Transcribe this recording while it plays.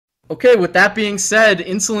Okay, with that being said,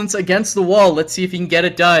 Insolence against the wall. Let's see if he can get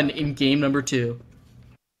it done in game number 2.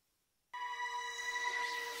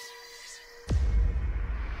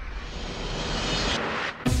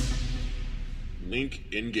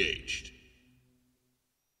 Link engaged.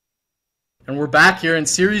 And we're back here in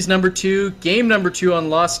series number 2, game number 2 on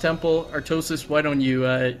Lost Temple. Artosis, why don't you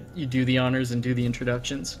you do the honors and do the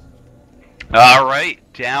introductions? All right,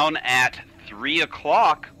 down at 3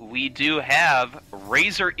 o'clock, we do have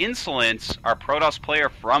RAZERiNso, our Protoss player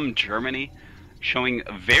from Germany, showing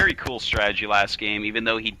a very cool strategy last game, even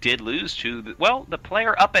though he did lose to, the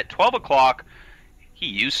player up at 12 o'clock. He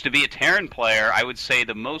used to be a Terran player. I would say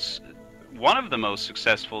one of the most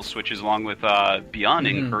successful switches, along with Beyond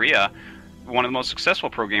in Korea. One of the most successful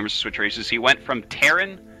pro gamers to switch races. He went from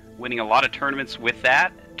Terran, winning a lot of tournaments with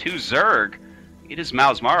that, to Zerg. It is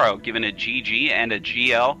mouzMorroW, given a GG and a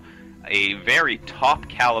GL. A very top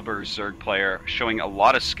caliber Zerg player, showing a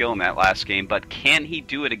lot of skill in that last game. But can he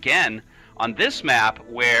do it again on this map,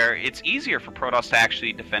 where it's easier for Protoss to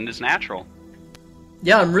actually defend his natural?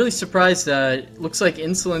 Yeah, I'm really surprised. Looks like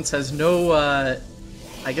Insolence has no,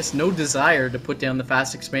 I guess, no desire to put down the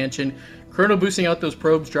fast expansion. Chrono boosting out those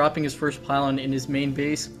probes, dropping his first pylon in his main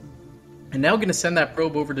base. And now going to send that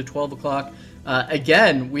probe over to 12 o'clock.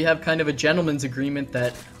 Again, we have kind of a gentleman's agreement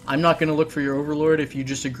that I'm not going to look for your overlord if you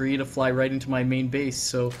just agree to fly right into my main base.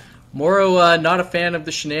 So mouzMorroW, not a fan of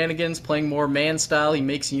the shenanigans, playing more man style. He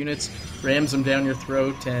makes units, rams them down your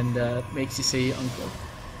throat, and makes you say uncle.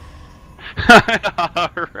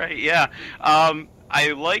 Right, yeah.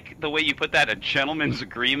 I like the way you put that, a gentleman's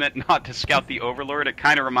agreement not to scout the Overlord. It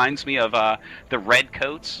kind of reminds me of the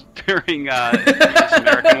Redcoats during the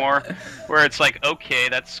American War, where it's like, okay,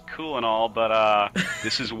 that's cool and all, but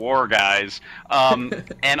this is war, guys.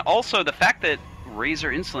 And also the fact that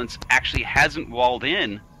RAZERiNso actually hasn't walled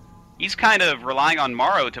in. He's kind of relying on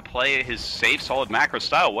mouzMorroW to play his safe, solid macro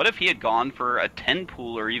style. What if he had gone for a 10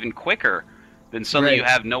 pool or even quicker? Then suddenly you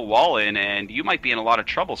have no wall in, and you might be in a lot of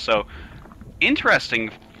trouble. So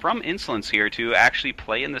interesting from Insolence here to actually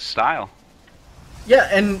play in this style. Yeah,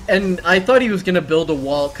 and I thought he was going to build a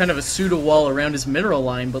wall, kind of a pseudo wall around his mineral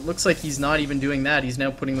line, but looks like he's not even doing that. He's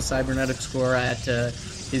now putting the cybernetic score at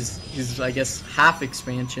his I guess, half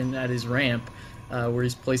expansion at his ramp, where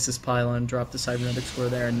he's placed his pylon, dropped the cybernetic score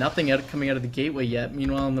there, and nothing coming out of the gateway yet.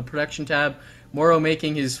 Meanwhile, in the production tab, mouzMorroW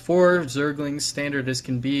making his 4 Zerglings, standard as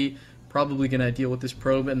can be, probably going to deal with this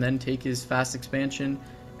probe and then take his fast expansion.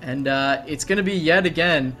 And it's going to be yet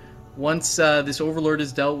again, once this Overlord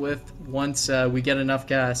is dealt with, once we get enough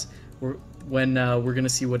gas, we're going to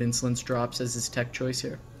see what Insolence drops as his tech choice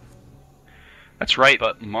here. That's right,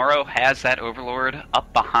 but mouzMorroW has that Overlord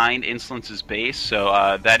up behind Insolence's base,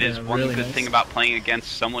 so that is one really good nice thing about playing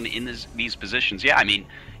against someone in these positions. Yeah, I mean,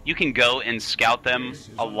 you can go and scout them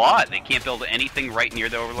a lot. They can't build anything right near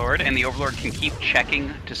the Overlord, and the Overlord can keep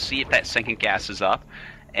checking to see if that second gas is up.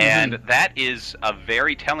 And that is a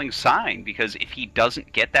very telling sign, because if he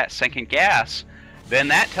doesn't get that second gas, then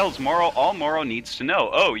that tells mouzMorroW all mouzMorroW needs to know.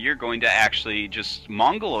 Oh, you're going to actually just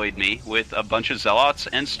Mongoloid me with a bunch of Zealots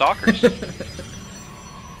and Stalkers.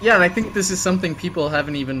 Yeah, and I think this is something people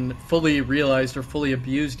haven't even fully realized or fully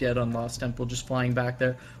abused yet on Lost Temple, just flying back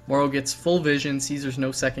there. mouzMorroW gets full vision, sees there's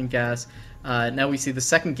no second gas. Now we see the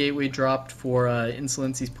second gateway dropped for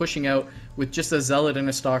Insolence. He's pushing out with just a Zealot and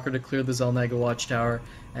a Stalker to clear the Zelnaga Watchtower,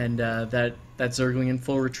 and that Zergling in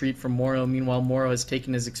full retreat from mouzMorroW. Meanwhile, mouzMorroW has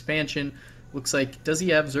taken his expansion. Looks like, does he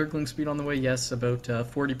have Zergling speed on the way? Yes, about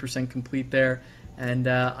 40% complete there. And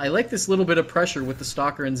I like this little bit of pressure with the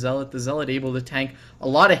Stalker and Zealot. The Zealot able to tank a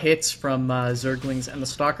lot of hits from Zerglings, and the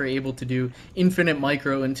Stalker able to do infinite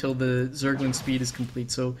micro until the Zergling speed is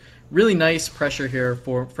complete. So really nice pressure here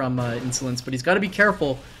from Insolence, but he's got to be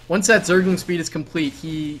careful. Once that Zergling speed is complete,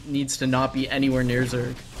 he needs to not be anywhere near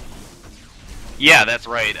Zerg. Yeah, that's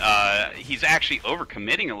right. He's actually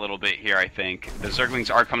overcommitting a little bit here, I think. The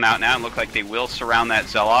Zerglings are coming out now and look like they will surround that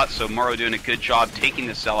Zealot, so mouzMorroW doing a good job taking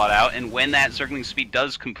the Zealot out, and when that Zergling speed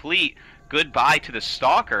does complete, goodbye to the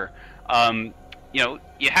Stalker. You know,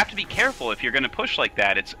 you have to be careful if you're going to push like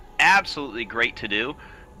that. It's absolutely great to do,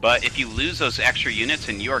 but if you lose those extra units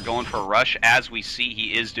and you are going for a rush, as we see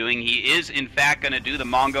he is doing, he is in fact going to do the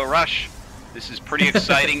Mongo rush. This is pretty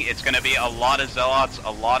exciting. It's going to be a lot of Zealots,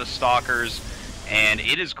 a lot of Stalkers, and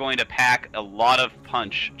it is going to pack a lot of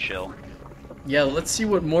punch, Chill. Yeah, let's see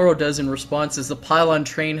what mouzMorroW does in response as the pylon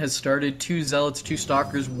train has started. 2 Zealots, 2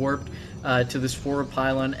 Stalkers warped to this forward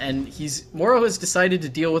pylon, and mouzMorroW has decided to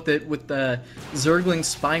deal with it with the Zergling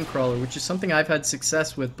Spine Crawler, which is something I've had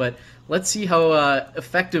success with, but let's see how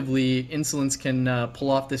effectively Insolence can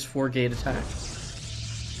pull off this 4-gate attack.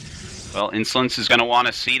 Well, Insolence is going to want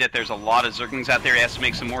to see that there's a lot of Zerglings out there. He has to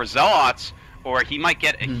make some more Zealots, or he might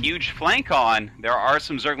get a huge flank on. There are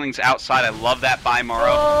some Zerglings outside. I love that by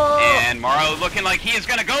mouzMorroW. And mouzMorroW looking like he is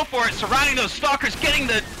going to go for it, surrounding those Stalkers, getting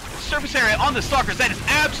the surface area on the Stalkers. That is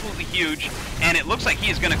absolutely huge, and it looks like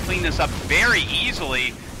he is going to clean this up very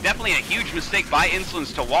easily. Definitely a huge mistake by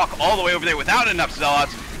Insolence to walk all the way over there without enough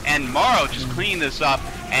Zealots, and mouzMorroW just cleaned this up.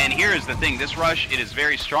 And here is the thing, this rush, it is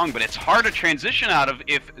very strong, but it's hard to transition out of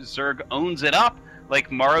if Zerg owns it up like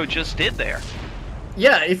mouzMorroW just did there.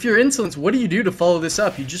 Yeah, if you're Insolence, what do you do to follow this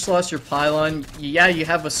up? You just lost your pylon. Yeah, you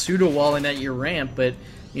have a pseudo wall in at your ramp, but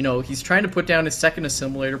you know, he's trying to put down his second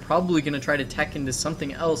assimilator, probably going to try to tech into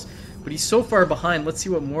something else, but he's so far behind. Let's see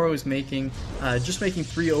what mouzMorroW is making. Just making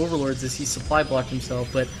 3 overlords as he supply blocked himself,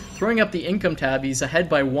 but throwing up the income tab, he's ahead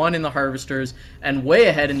by 1 in the harvesters and way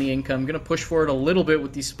ahead in the income. Going to push forward a little bit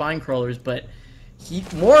with these spine crawlers, but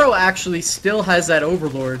mouzMorroW actually still has that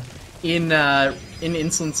overlord in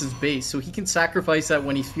Insolence's base, so he can sacrifice that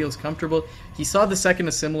when he feels comfortable. He saw the second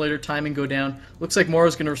assimilator timing go down. Looks like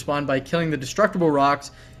mouzMorrow's going to respond by killing the destructible rocks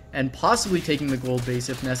and possibly taking the gold base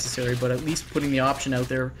if necessary, but at least putting the option out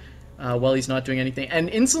there while he's not doing anything. And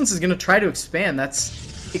Insolence is going to try to expand.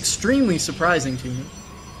 That's extremely surprising to me.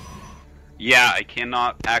 Yeah, I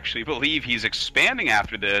cannot actually believe he's expanding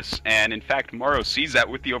after this, and in fact mouzMorroW sees that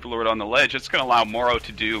with the overlord on the ledge. It's going to allow mouzMorroW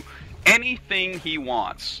to do anything he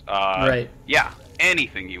wants. Right. Yeah,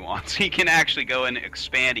 anything he wants. He can actually go and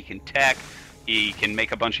expand, he can tech, he can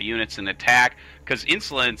make a bunch of units and attack, because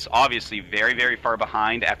Insolence obviously very, very far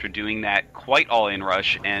behind after doing that quite all-in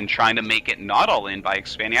rush and trying to make it not all-in by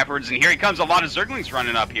expanding afterwards. And here he comes, a lot of Zerglings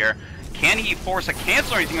running up here. Can he force a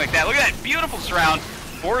cancel or anything like that? Look at that beautiful surround,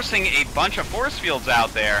 forcing a bunch of force fields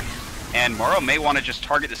out there. And mouzMorroW may want to just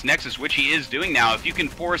target this Nexus, which he is doing now. If you can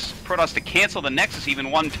force Protoss to cancel the Nexus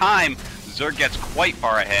even one time, Zerg gets quite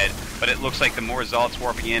far ahead, but it looks like the more Zealots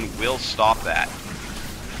warping in will stop that.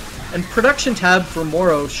 And production tab for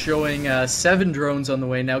mouzMorroW showing 7 drones on the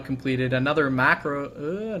way, now completed. Another macro,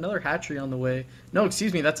 another hatchery on the way. No,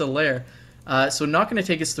 excuse me, that's a lair. So not going to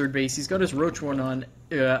take his third base. He's got his Roach Warren on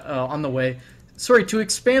the way. Sorry, to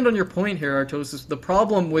expand on your point here, Artosis, the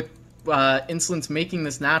problem with Insolence making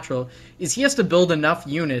this natural is he has to build enough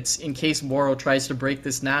units in case mouzMorroW tries to break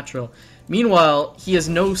this natural. Meanwhile, he has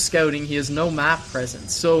no scouting, he has no map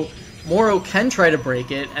presence, so mouzMorroW can try to break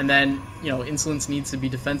it, and then, you know, Insolence needs to be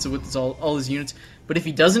defensive with all his units. But if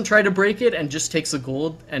he doesn't try to break it and just takes the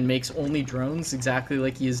gold and makes only drones exactly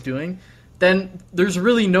like he is doing, then there's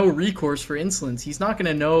really no recourse for Insolence. He's not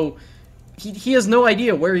going to know. He has no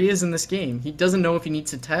idea where he is in this game. He doesn't know if he needs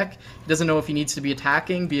to tech. He doesn't know if he needs to be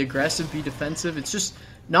attacking, be aggressive, be defensive. It's just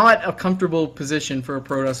not a comfortable position for a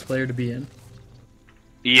Protoss player to be in.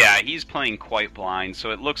 Yeah, he's playing quite blind, so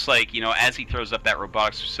it looks like, you know, as he throws up that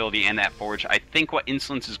robotics facility and that forge, I think what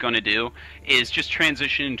Insolence is going to do is just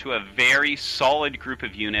transition into a very solid group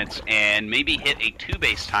of units and maybe hit a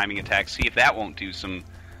 2-base timing attack, see if that won't do some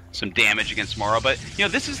damage against mouzMorroW. But, you know,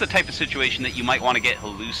 this is the type of situation that you might want to get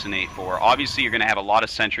Hallucinate for. Obviously, you're going to have a lot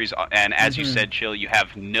of sentries, and as you said, Chill, you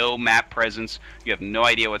have no map presence, you have no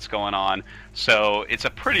idea what's going on, so it's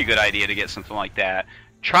a pretty good idea to get something like that.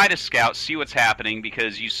 Try to scout, see what's happening,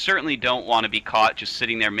 because you certainly don't want to be caught just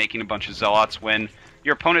sitting there making a bunch of Zealots when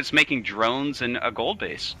your opponent's making drones and a gold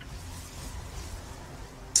base.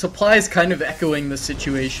 Supply is kind of echoing the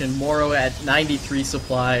situation. mouzMorroW at 93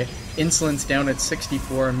 supply, Insolence down at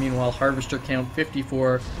 64, meanwhile Harvester count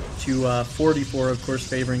 54 to 44, of course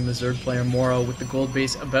favoring the Zerg player. mouzMorroW with the gold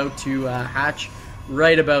base about to hatch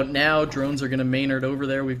right about now. Drones are going to Maynard over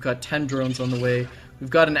there. We've got 10 drones on the way. We've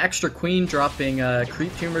got an extra queen dropping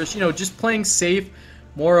creep tumors. You know, just playing safe.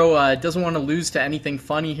 mouzMorroW doesn't want to lose to anything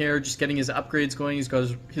funny here, just getting his upgrades going. He's got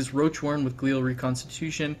his Roach Warren with Glial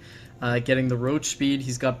Reconstitution, getting the Roach speed.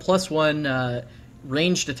 He's got +1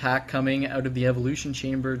 ranged attack coming out of the Evolution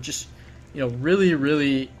Chamber. Just, you know, really,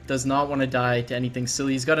 really does not want to die to anything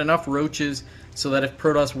silly. He's got enough roaches so that if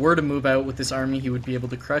Protoss were to move out with this army, he would be able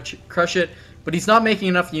to crush it. But he's not making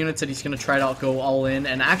enough units that he's going to try to go all in.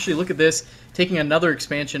 And actually, look at this, taking another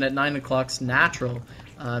expansion at 9 o'clock's natural.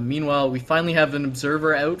 Meanwhile, we finally have an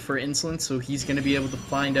observer out for Insolence, so he's going to be able to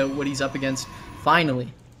find out what he's up against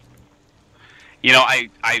finally. You know,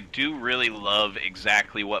 I do really love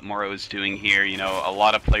exactly what mouzMorroW is doing here. You know, a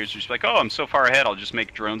lot of players are just like, oh, I'm so far ahead, I'll just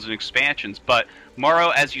make drones and expansions. But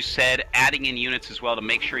mouzMorroW, as you said, adding in units as well to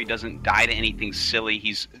make sure he doesn't die to anything silly.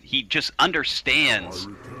 He just understands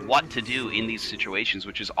what to do in these situations,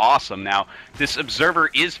 which is awesome. Now, this observer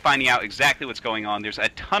is finding out exactly what's going on. There's a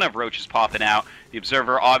ton of roaches popping out. The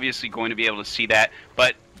observer obviously going to be able to see that,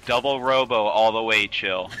 but double robo all the way,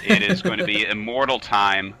 Chill. It is going to be immortal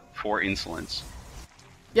time for Insolence.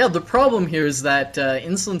 Yeah, the problem here is that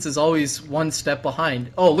Insolence is always one step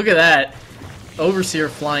behind. Oh, look at that! Overseer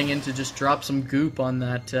flying in to just drop some goop on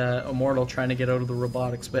that Immortal trying to get out of the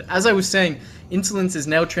robotics. But as I was saying, Insolence is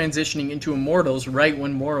now transitioning into Immortals right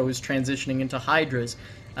when Morrow is transitioning into Hydras.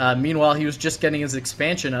 Meanwhile, he was just getting his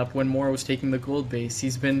expansion up when Morrow was taking the gold base.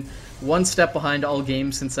 He's been one step behind all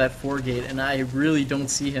games since that 4-gate, and I really don't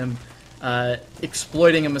see him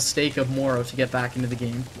exploiting a mistake of Morrow to get back into the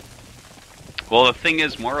game. Well, the thing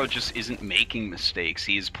is, Morrow just isn't making mistakes.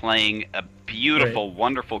 He's playing a beautiful, Right.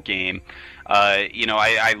 wonderful game. You know,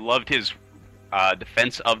 I loved his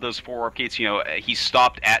defense of those 4 warp gates. You know, he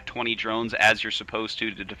stopped at 20 drones as you're supposed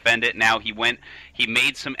to defend it. Now he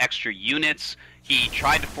made some extra units. He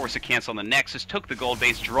tried to force a cancel on the Nexus, took the gold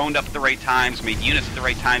base, droned up at the right times, made units at the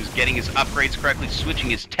right times, getting his upgrades correctly, switching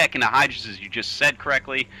his tech into Hydras, as you just said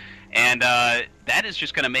correctly. And that is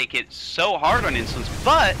just going to make it so hard on Insolence.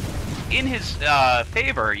 But in his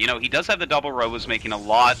favor, you know, he does have the double robots making a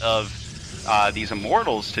lot of these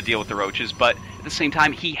Immortals to deal with the Roaches, but at the same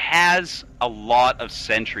time, he has a lot of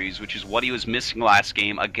sentries, which is what he was missing last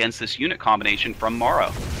game against this unit combination from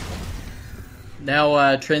Morrow. Now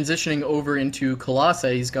transitioning over into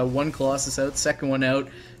Colossi, he's got one Colossus out, second one out.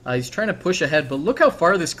 He's trying to push ahead, but look how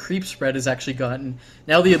far this creep spread has actually gotten.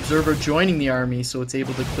 Now the Observer joining the army, so it's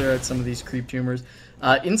able to clear out some of these creep tumors.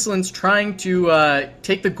 Insolence trying to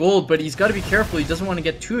take the gold, but he's got to be careful. He doesn't want to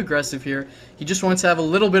get too aggressive here. He just wants to have a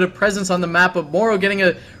little bit of presence on the map, but Morrow getting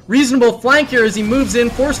a reasonable flank here as he moves in.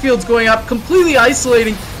 Force fields going up, completely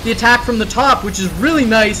isolating the attack from the top, which is really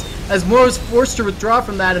nice as Morrow's forced to withdraw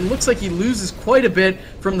from that, and looks like he loses quite a bit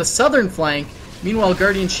from the southern flank. Meanwhile,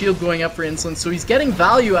 Guardian Shield going up for Insolence, so he's getting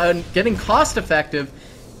value out and getting cost effective.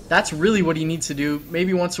 That's really what he needs to do. Maybe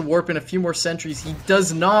he wants to warp in a few more sentries. He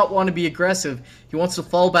does not want to be aggressive. He wants to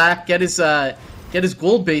fall back, get his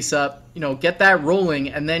gold base up, you know, get that rolling,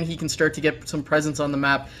 and then he can start to get some presence on the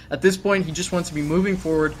map. At this point, he just wants to be moving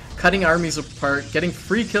forward, cutting armies apart, getting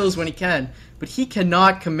free kills when he can, but he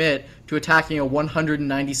cannot commit to attacking a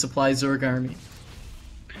 190 supply Zerg army.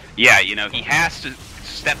 Yeah, you know, he has to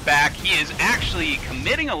step back. He is actually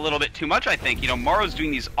committing a little bit too much, I think. You know, Morrow's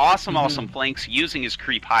doing these awesome flanks using his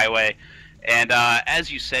creep highway. And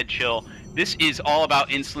as you said, Chill, this is all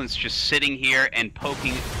about Insolence just sitting here and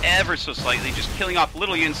poking ever so slightly, just killing off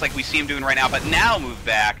little units like we see him doing right now, but now move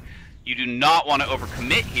back. You do not want to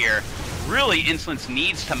overcommit here. Really, Insolence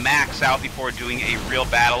needs to max out before doing a real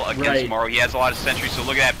battle against Morrow. He has a lot of sentries, so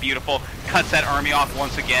look at that, beautiful. Cuts that army off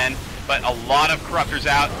once again, but a lot of Corruptors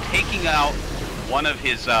out, taking out one of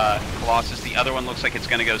his Colossus. The other one looks like it's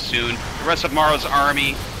going to go soon. The rest of Morrow's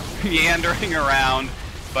army meandering around,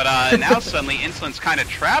 but now suddenly Insolence kind of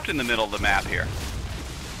trapped in the middle of the map here.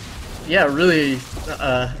 Yeah, really,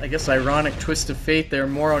 I guess ironic twist of fate there.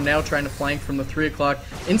 Morrow now trying to flank from the 3 o'clock.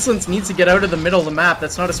 Insolence needs to get out of the middle of the map.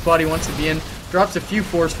 That's not a spot he wants to be in. Drops a few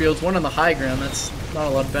force fields, one on the high ground. That's not a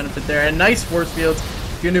lot of benefit there. And nice force fields.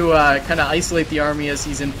 Going to kind of isolate the army as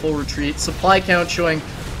he's in full retreat. Supply count showing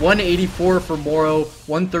 184 for Morrow,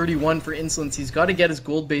 131 for Insolence. He's got to get his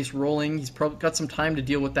gold base rolling. He's probably got some time to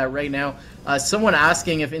deal with that right now. Someone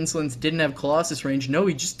asking if Insolence didn't have Colossus range. No,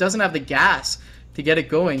 he just doesn't have the gas to get it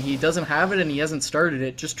going. He doesn't have it and he hasn't started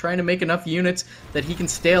it. Just trying to make enough units that he can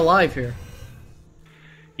stay alive here.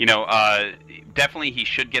 You know, definitely he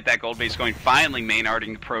should get that gold base going. Finally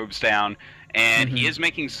Maynarding the probes down. And he is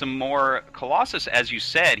making some more Colossus, as you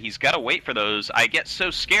said. He's got to wait for those. I get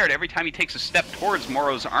so scared every time he takes a step towards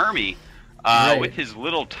Morrow's army with his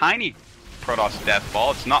little tiny Protoss death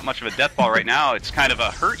ball. It's not much of a death ball right now. It's kind of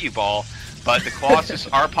a hurt you ball. But the Colossus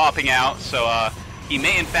are popping out, so he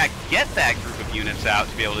may in fact get that group of units out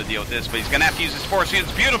to be able to deal with this. But he's going to have to use his force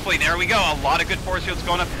fields beautifully. There we go. A lot of good force fields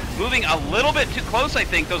going up. Moving a little bit too close, I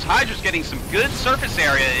think. Those Hydras getting some good surface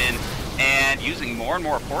area in and using more and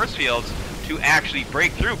more force fields to actually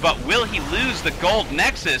break through. But will he lose the gold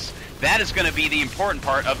nexus? That is going to be the important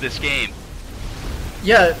part of this game.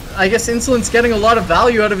 Yeah, I guess Insolence getting a lot of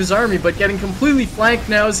value out of his army, but getting completely flanked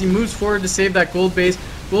now as he moves forward to save that gold base.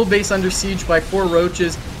 Gold base under siege by 4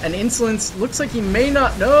 roaches, and Insolence looks like he may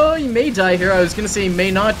not, no, he may die here. I was going to say he may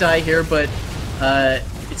not die here, but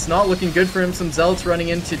it's not looking good for him. Some Zealots running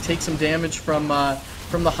in to take some damage from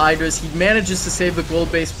the Hydras. He manages to save the gold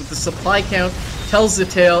base, but the supply count tells the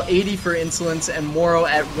tale. 80 for Insolence and Morrow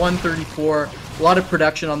at 134. A lot of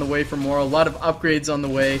production on the way for Morrow, a lot of upgrades on the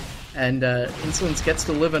way, and Insolence gets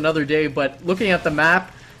to live another day. But looking at the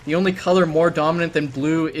map, the only color more dominant than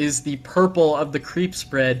blue is the purple of the creep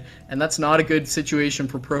spread, and that's not a good situation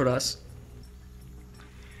for Protoss.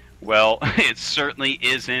 Well, it certainly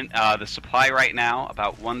isn't. The supply right now,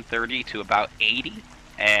 about 130 to about 80.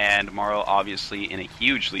 and mouzMorroW obviously in a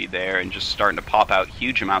huge lead there and just starting to pop out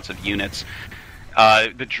huge amounts of units.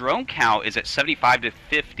 The drone count is at 75 to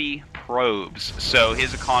 50 probes, so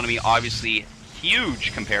his economy obviously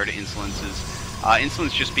huge compared to Insolence's.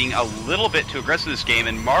 Insolence just being a little bit too aggressive this game,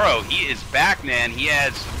 and mouzMorroW, he is back, man. He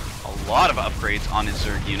has a lot of upgrades on his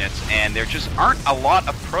Zerg units, and there just aren't a lot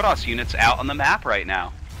of Protoss units out on the map right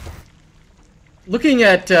now. Looking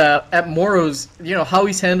at mouzMorrow's, how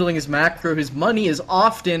he's handling his macro, his money is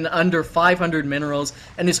often under 500 minerals,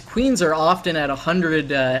 and his queens are often at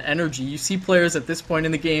 100 energy. You see players at this point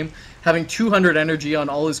in the game having 200 energy on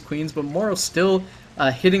all his queens, but mouzMorrow's still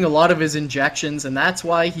hitting a lot of his injections, and that's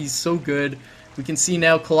why he's so good. We can see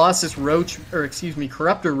now Corruptor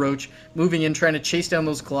Roach moving in, trying to chase down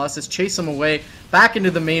those Colossus, chase them away, back into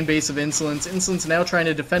the main base of Insolence. Insolence now trying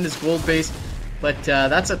to defend his gold base, but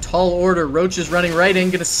that's a tall order. Roach is running right in,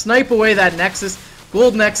 gonna snipe away that Nexus.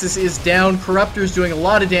 Gold Nexus is down. Corruptor's doing a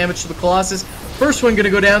lot of damage to the Colossus. First one gonna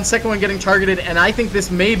go down, second one getting targeted, and I think this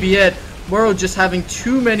may be it. mouzMorroW just having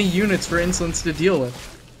too many units for Insolence to deal with.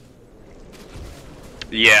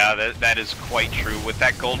 Yeah, that is quite true. With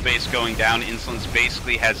that gold base going down, Insolence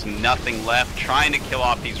basically has nothing left, trying to kill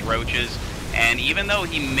off these roaches. And even though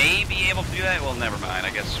he may be able to do that, well, never mind. I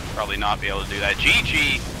guess probably not be able to do that.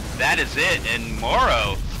 GG, that is it. And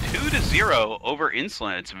mouzMorroW, 2-0 over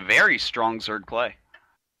Insolence. Very strong Zerg play.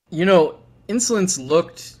 Insolence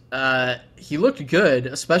looked good,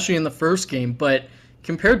 especially in the first game, but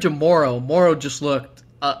compared to mouzMorroW just looked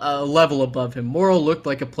a level above him. mouzMorroW looked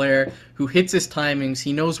like a player who hits his timings,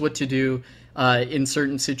 he knows what to do in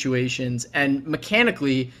certain situations, and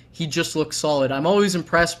mechanically, he just looks solid. I'm always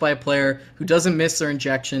impressed by a player who doesn't miss their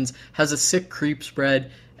injections, has a sick creep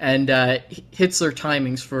spread, and hits their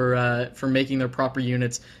timings for making their proper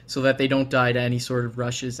units so that they don't die to any sort of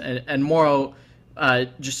rushes. And mouzMorroW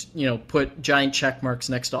just put giant check marks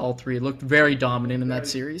next to all three. It looked very dominant in that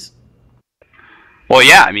series. Well,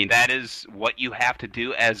 yeah, I mean, that is what you have to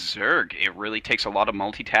do as Zerg. It really takes a lot of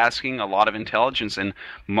multitasking, a lot of intelligence, and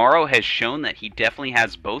mouzMorroW has shown that he definitely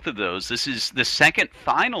has both of those. This is the second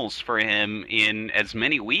finals for him in as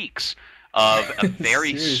many weeks of a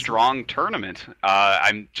very strong tournament.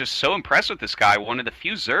 I'm just so impressed with this guy, one of the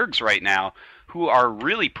few Zergs right now who are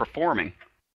really performing.